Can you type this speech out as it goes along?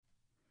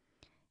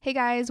Hey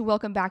guys,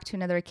 welcome back to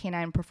another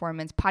Canine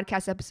Performance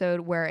podcast episode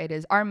where it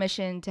is our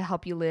mission to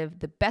help you live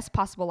the best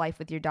possible life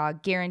with your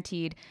dog,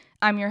 guaranteed.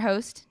 I'm your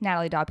host,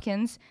 Natalie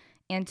Dobkins,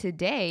 and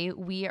today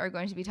we are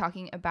going to be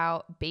talking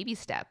about baby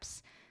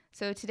steps.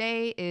 So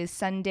today is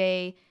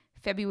Sunday,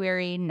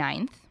 February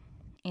 9th.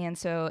 And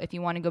so if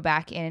you want to go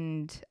back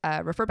and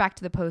refer back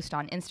to the post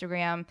on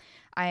Instagram,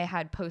 I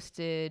had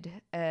posted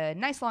a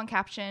nice long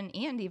caption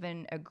and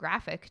even a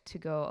graphic to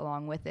go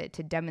along with it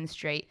to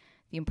demonstrate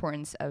the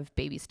importance of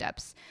baby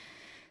steps.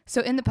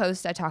 So in the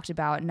post, I talked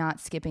about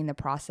not skipping the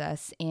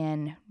process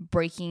and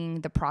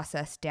breaking the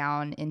process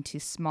down into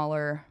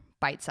smaller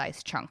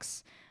bite-sized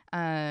chunks.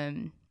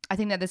 I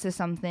think that this is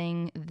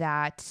something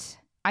that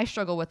I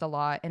struggle with a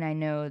lot, and I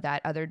know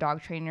that other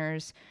dog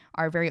trainers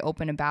are very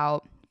open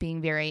about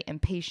being very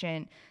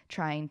impatient,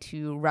 trying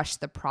to rush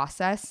the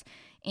process.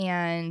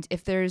 And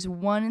if there's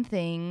one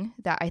thing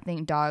that I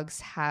think dogs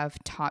have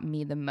taught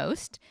me the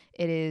most,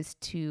 it is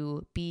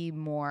to be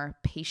more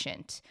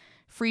patient.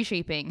 Free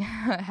shaping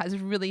has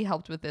really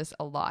helped with this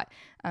a lot.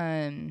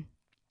 And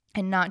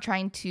not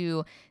trying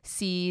to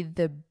see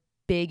the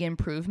big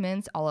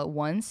improvements all at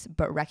once,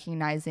 but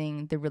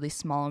recognizing the really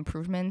small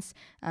improvements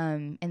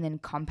and then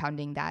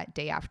compounding that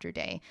day after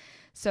day.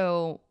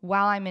 So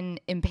while I'm an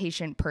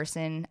impatient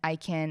person, I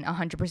can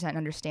 100%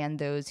 understand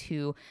those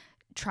who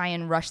try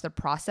and rush the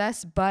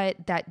process, but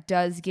that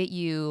does get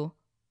you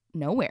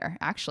nowhere.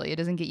 Actually, it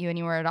doesn't get you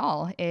anywhere at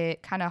all.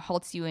 It kind of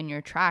halts you in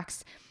your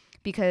tracks,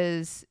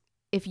 because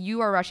if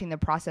you are rushing the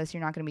process,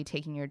 you're not going to be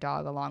taking your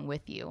dog along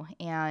with you.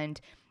 And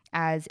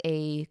as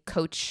a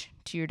coach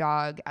to your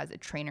dog, as a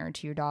trainer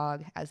to your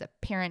dog, as a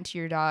parent to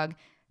your dog,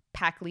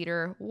 pack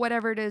leader,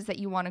 whatever it is that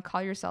you want to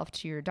call yourself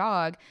to your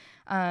dog,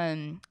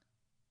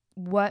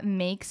 what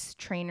makes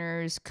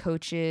trainers,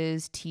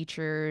 coaches,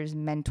 teachers,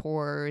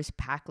 mentors,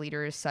 pack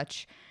leaders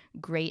such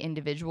great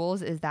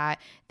individuals is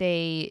that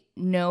they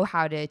know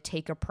how to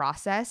take a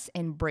process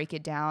and break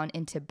it down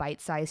into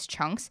bite-sized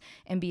chunks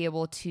and be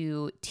able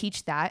to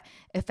teach that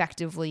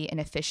effectively and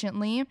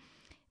efficiently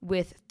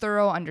with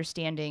thorough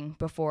understanding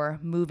before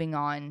moving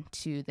on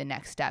to the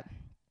next step,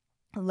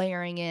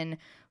 layering in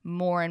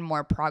more and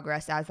more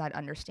progress as that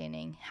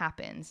understanding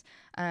happens.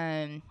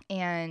 And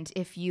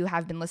if you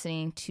have been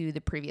listening to the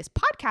previous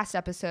podcast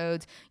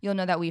episodes, you'll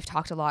know that we've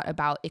talked a lot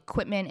about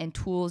equipment and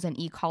tools and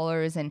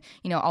e-collars and,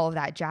 all of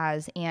that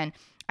jazz. And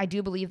I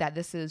do believe that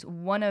this is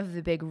one of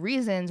the big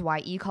reasons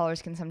why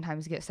e-collars can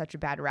sometimes get such a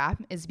bad rap,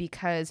 is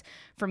because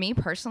for me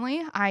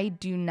personally, I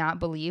do not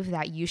believe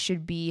that you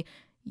should be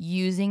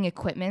using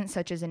equipment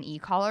such as an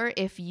e-collar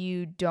if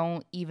you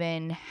don't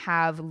even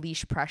have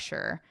leash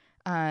pressure,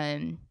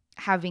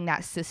 having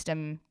that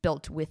system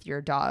built with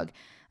your dog.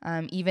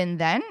 Even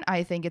then,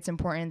 I think it's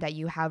important that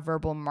you have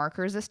verbal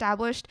markers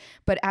established,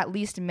 but at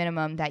least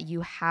minimum that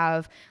you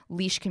have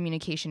leash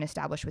communication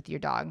established with your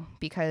dog.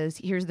 Because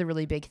here's the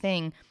really big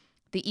thing.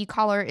 The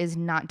e-collar is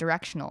not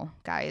directional,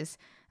 guys.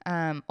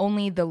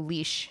 Only the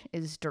leash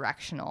is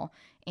directional.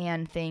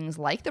 And things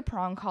like the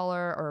prong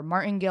collar or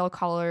martingale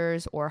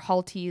collars or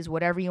halties,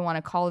 whatever you want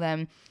to call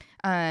them,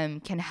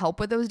 can help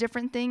with those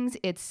different things.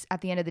 It's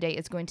at the end of the day,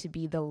 it's going to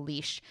be the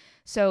leash.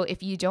 So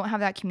if you don't have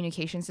that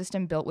communication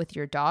system built with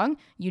your dog,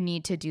 you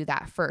need to do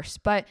that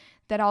first. But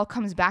that all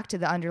comes back to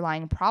the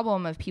underlying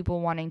problem of people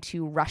wanting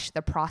to rush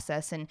the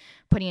process and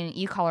putting an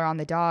e-collar on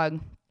the dog,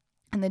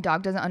 and the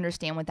dog doesn't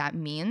understand what that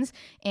means,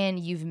 and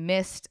you've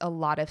missed a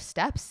lot of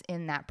steps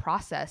in that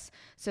process.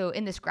 So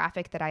in this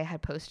graphic that I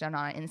had posted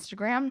on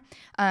Instagram,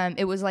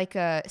 it was like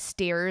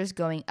stairs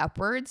going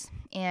upwards,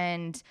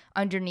 and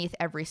underneath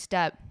every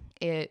step,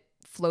 it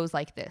flows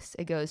like this.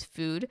 It goes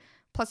food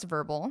plus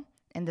verbal,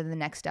 and then the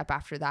next step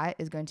after that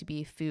is going to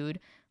be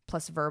food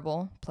plus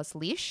verbal plus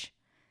leash.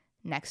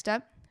 Next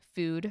step,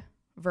 food,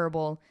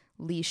 verbal,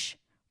 leash,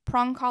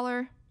 prong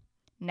collar.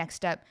 Next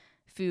step,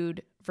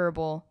 food,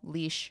 verbal,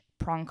 leash,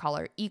 prong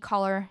collar,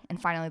 e-collar.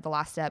 And finally, the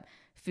last step,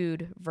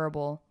 food,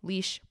 verbal,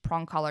 leash,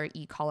 prong collar,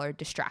 e-collar,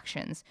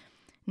 distractions.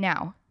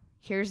 Now,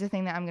 here's the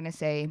thing that I'm going to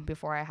say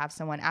before I have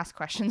someone ask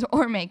questions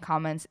or make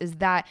comments, is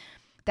that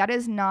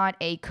is not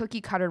a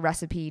cookie cutter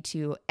recipe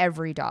to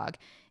every dog.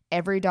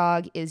 Every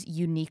dog is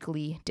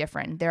uniquely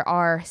different. There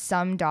are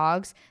some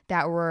dogs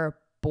that were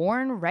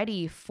born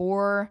ready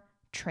for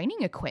training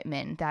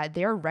equipment, that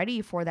they're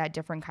ready for that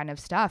different kind of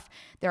stuff.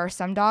 There are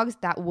some dogs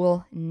that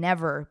will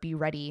never be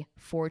ready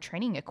for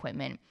training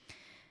equipment.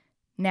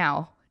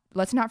 Now,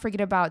 let's not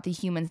forget about the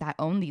humans that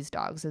own these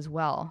dogs as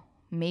well.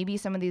 Maybe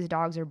some of these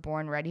dogs are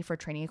born ready for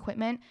training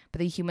equipment, but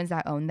the humans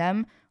that own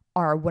them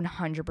are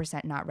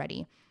 100% not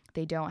ready.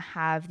 They don't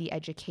have the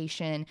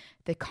education,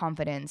 the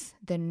confidence,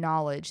 the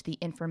knowledge, the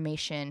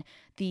information,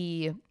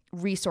 the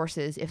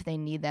resources if they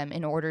need them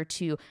in order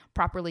to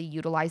properly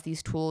utilize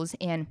these tools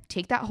and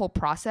take that whole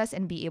process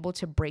and be able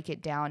to break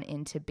it down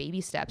into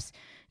baby steps.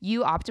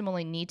 You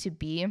optimally need to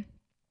be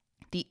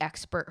the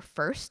expert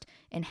first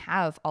and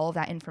have all of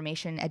that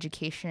information,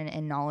 education,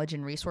 and knowledge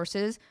and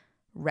resources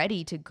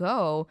ready to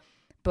go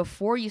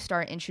before you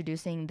start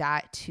introducing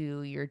that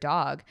to your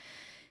dog.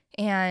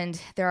 And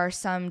there are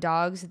some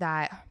dogs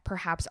that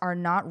perhaps are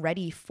not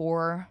ready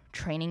for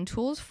training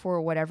tools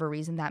for whatever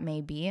reason that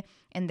may be.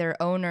 And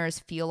their owners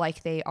feel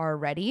like they are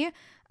ready.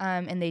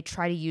 And they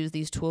try to use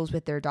these tools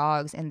with their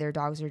dogs, and their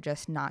dogs are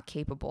just not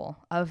capable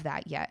of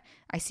that yet.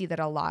 I see that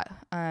a lot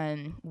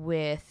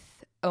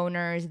with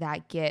owners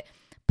that get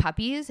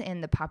puppies,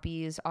 and the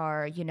puppies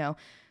are,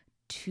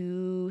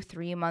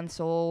 2-3 months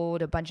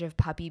old, a bunch of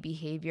puppy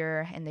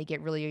behavior, and they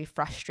get really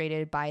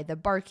frustrated by the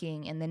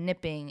barking and the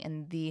nipping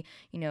and the,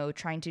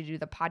 trying to do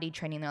the potty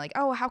training. They're like,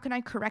 oh, how can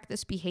I correct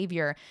this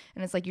behavior?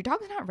 And it's like, your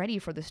dog's not ready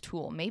for this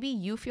tool. Maybe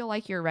you feel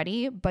like you're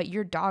ready, but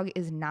your dog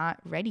is not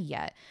ready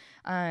yet.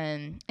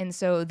 And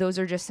so those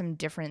are just some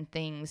different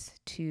things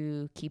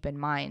to keep in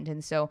mind.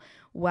 And so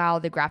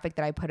while the graphic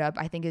that I put up,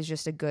 I think is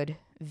just a good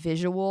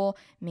visual,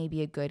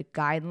 maybe a good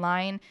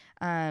guideline,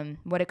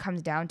 what it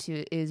comes down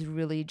to is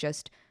really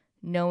just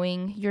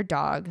knowing your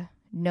dog,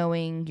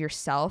 knowing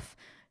yourself,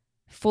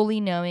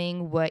 fully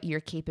knowing what your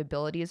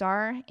capabilities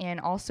are, and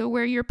also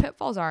where your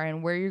pitfalls are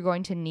and where you're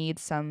going to need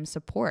some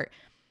support.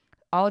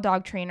 All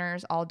dog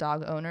trainers, all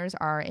dog owners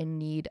are in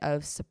need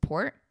of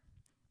support,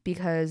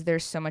 because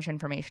there's so much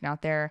information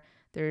out there.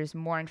 There's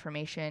more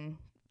information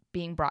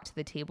being brought to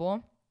the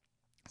table.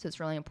 So it's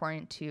really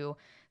important to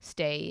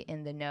stay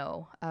in the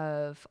know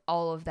of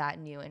all of that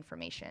new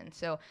information.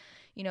 So,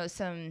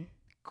 some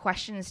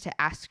questions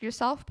to ask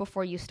yourself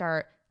before you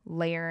start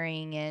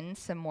layering in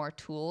some more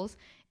tools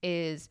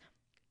is,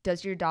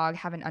 does your dog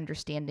have an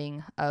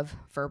understanding of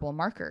verbal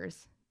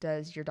markers?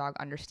 Does your dog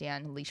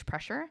understand leash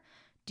pressure?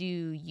 Do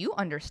you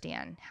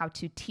understand how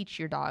to teach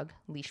your dog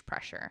leash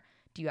pressure?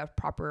 Do you have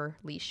proper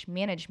leash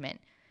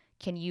management?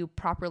 Can you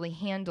properly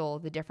handle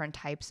the different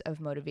types of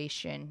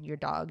motivation your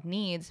dog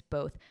needs,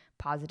 both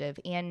positive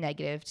and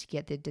negative, to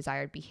get the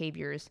desired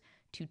behaviors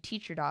to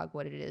teach your dog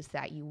what it is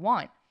that you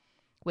want?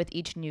 With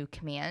each new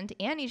command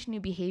and each new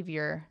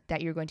behavior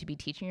that you're going to be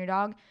teaching your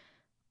dog,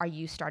 are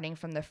you starting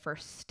from the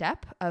first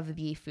step of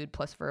the food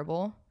plus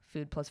verbal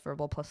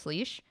plus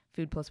leash,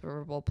 food plus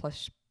verbal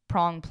plus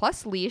prong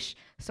plus leash,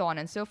 so on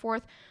and so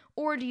forth?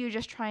 Or do you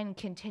just try and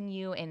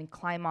continue and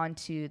climb on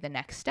to the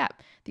next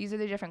step? These are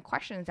the different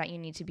questions that you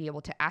need to be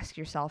able to ask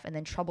yourself and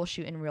then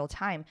troubleshoot in real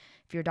time.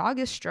 If your dog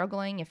is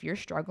struggling, if you're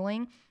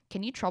struggling,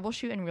 can you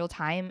troubleshoot in real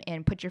time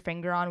and put your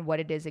finger on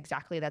what it is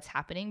exactly that's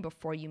happening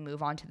before you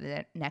move on to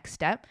the next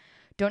step?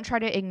 Don't try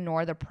to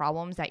ignore the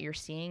problems that you're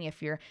seeing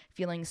if you're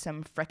feeling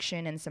some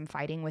friction and some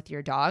fighting with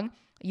your dog.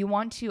 You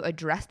want to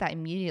address that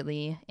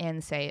immediately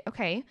and say,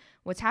 okay,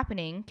 what's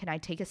happening? Can I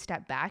take a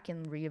step back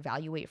and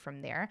reevaluate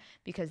from there?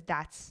 Because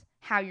that's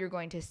how you're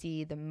going to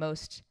see the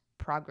most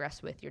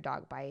progress with your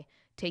dog, by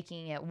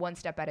taking it one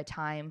step at a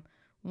time,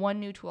 one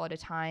new tool at a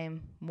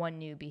time, one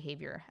new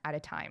behavior at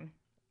a time.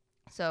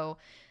 So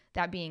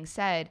that being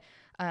said,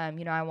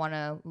 I want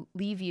to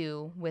leave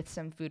you with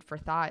some food for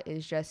thought,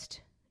 is just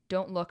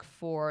don't look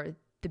for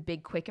the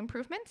big quick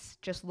improvements.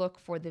 Just look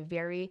for the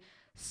very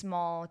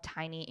small,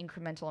 tiny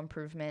incremental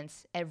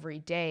improvements every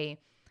day,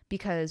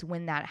 because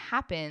when that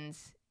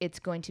happens, it's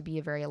going to be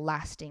a very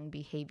lasting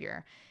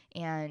behavior.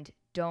 And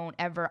don't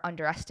ever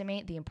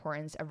underestimate the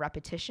importance of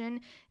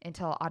repetition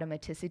until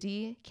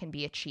automaticity can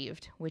be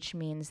achieved, which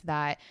means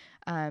that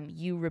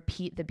you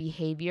repeat the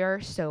behavior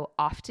so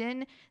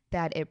often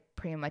that it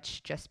pretty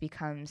much just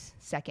becomes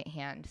second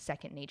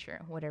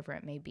nature, whatever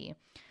it may be.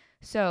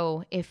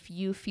 So if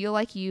you feel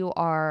like you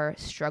are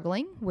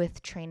struggling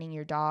with training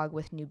your dog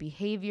with new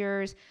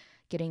behaviors,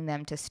 getting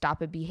them to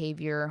stop a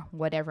behavior,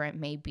 whatever it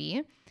may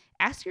be,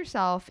 ask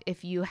yourself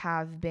if you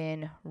have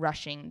been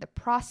rushing the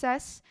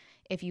process,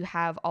 if you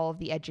have all of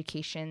the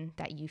education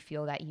that you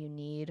feel that you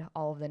need,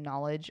 all of the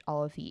knowledge,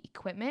 all of the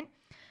equipment,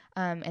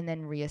 and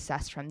then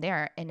reassess from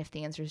there. And if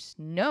the answer is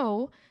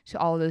no to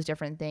all of those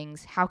different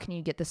things, how can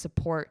you get the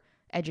support,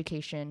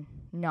 education,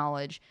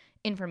 knowledge,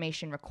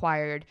 information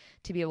required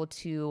to be able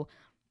to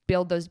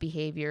build those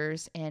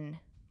behaviors and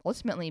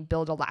ultimately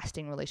build a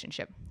lasting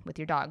relationship with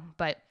your dog?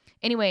 But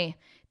anyway,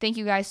 thank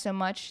you guys so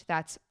much.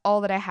 That's all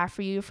that I have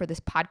for you for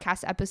this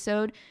podcast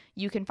episode.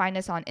 You can find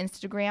us on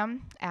Instagram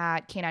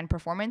at Canine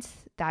Performance.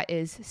 That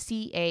is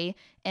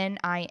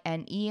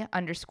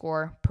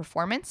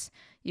CANINE_performance.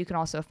 You can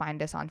also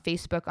find us on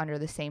Facebook under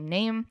the same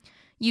name.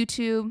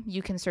 YouTube,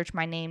 you can search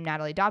my name,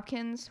 Natalie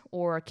Dobkins,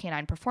 or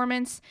Canine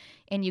Performance,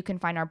 and you can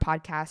find our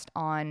podcast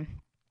on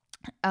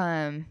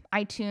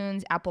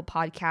iTunes, Apple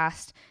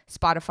Podcast,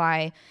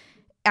 Spotify,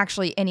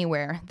 actually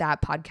anywhere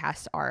that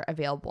podcasts are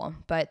available.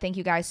 But thank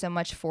you guys so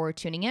much for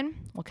tuning in.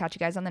 We'll catch you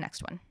guys on the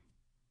next one.